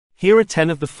Here are 10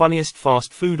 of the funniest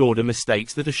fast food order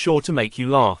mistakes that are sure to make you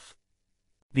laugh.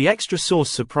 The extra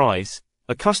sauce surprise.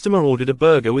 A customer ordered a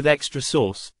burger with extra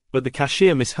sauce, but the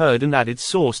cashier misheard and added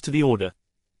sauce to the order.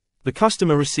 The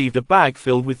customer received a bag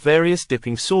filled with various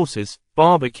dipping sauces,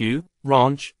 barbecue,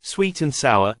 ranch, sweet and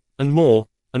sour, and more,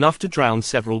 enough to drown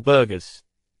several burgers.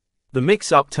 The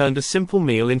mix-up turned a simple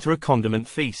meal into a condiment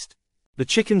feast. The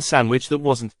chicken sandwich that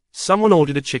wasn't. Someone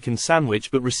ordered a chicken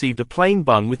sandwich but received a plain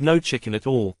bun with no chicken at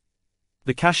all.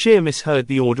 The cashier misheard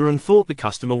the order and thought the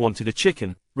customer wanted a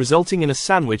chicken, resulting in a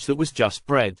sandwich that was just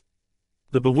bread.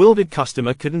 The bewildered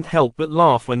customer couldn't help but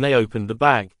laugh when they opened the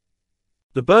bag.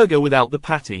 The burger without the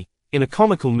patty. In a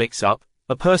comical mix-up,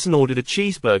 a person ordered a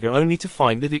cheeseburger only to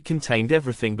find that it contained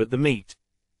everything but the meat.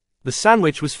 The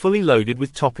sandwich was fully loaded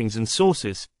with toppings and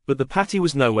sauces, but the patty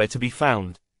was nowhere to be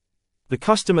found. The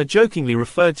customer jokingly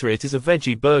referred to it as a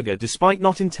veggie burger despite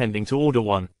not intending to order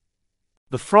one.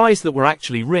 The fries that were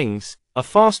actually rings. A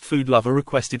fast food lover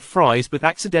requested fries but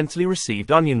accidentally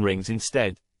received onion rings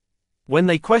instead. When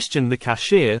they questioned the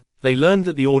cashier, they learned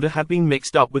that the order had been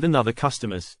mixed up with another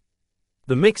customer's.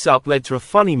 The mix-up led to a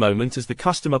funny moment as the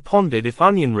customer pondered if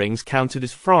onion rings counted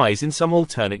as fries in some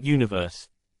alternate universe.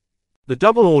 The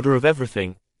double order of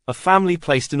everything. A family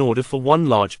placed an order for one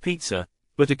large pizza,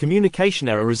 but a communication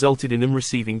error resulted in them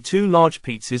receiving 2 large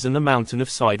pizzas and a mountain of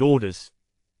side orders.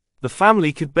 The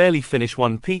family could barely finish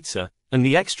one pizza, and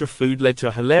the extra food led to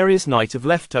a hilarious night of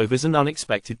leftovers and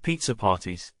unexpected pizza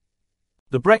parties.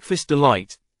 The breakfast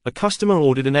delight. A customer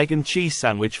ordered an egg and cheese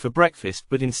sandwich for breakfast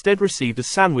but instead received a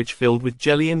sandwich filled with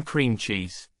jelly and cream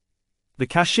cheese. The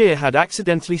cashier had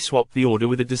accidentally swapped the order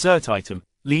with a dessert item,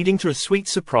 leading to a sweet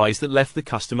surprise that left the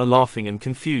customer laughing and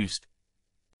confused.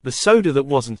 The soda that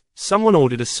wasn't. Someone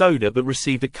ordered a soda but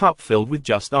received a cup filled with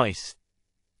just ice.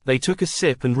 They took a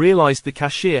sip and realized the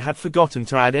cashier had forgotten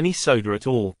to add any soda at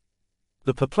all.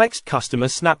 The perplexed customer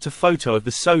snapped a photo of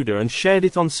the soda and shared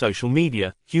it on social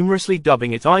media, humorously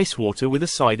dubbing it ice water with a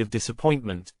side of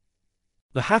disappointment.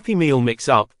 The Happy Meal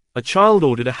mix-up. A child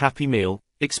ordered a Happy Meal,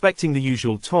 expecting the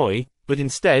usual toy, but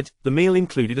instead, the meal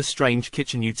included a strange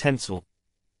kitchen utensil.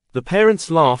 The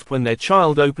parents laughed when their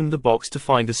child opened the box to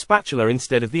find a spatula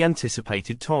instead of the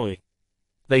anticipated toy.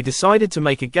 They decided to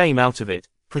make a game out of it,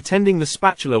 pretending the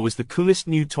spatula was the coolest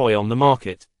new toy on the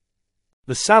market.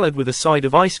 The salad with a side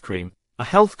of ice cream. A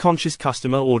health-conscious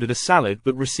customer ordered a salad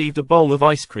but received a bowl of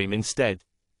ice cream instead.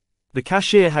 The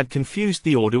cashier had confused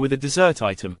the order with a dessert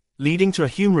item, leading to a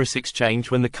humorous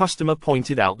exchange when the customer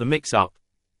pointed out the mix-up.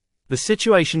 The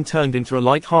situation turned into a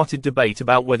light-hearted debate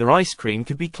about whether ice cream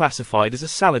could be classified as a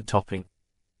salad topping.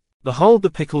 The Hold the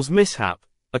Pickles mishap.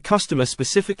 A customer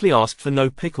specifically asked for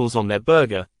no pickles on their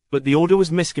burger, but the order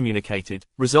was miscommunicated,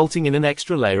 resulting in an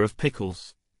extra layer of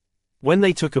pickles. When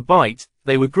they took a bite,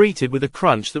 they were greeted with a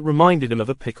crunch that reminded them of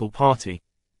a pickle party.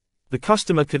 The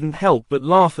customer couldn't help but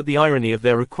laugh at the irony of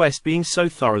their request being so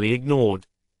thoroughly ignored.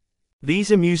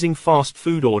 These amusing fast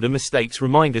food order mistakes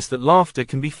remind us that laughter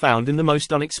can be found in the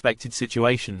most unexpected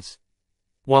situations.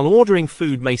 While ordering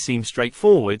food may seem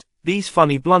straightforward, these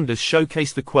funny blunders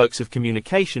showcase the quirks of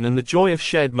communication and the joy of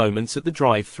shared moments at the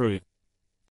drive-thru.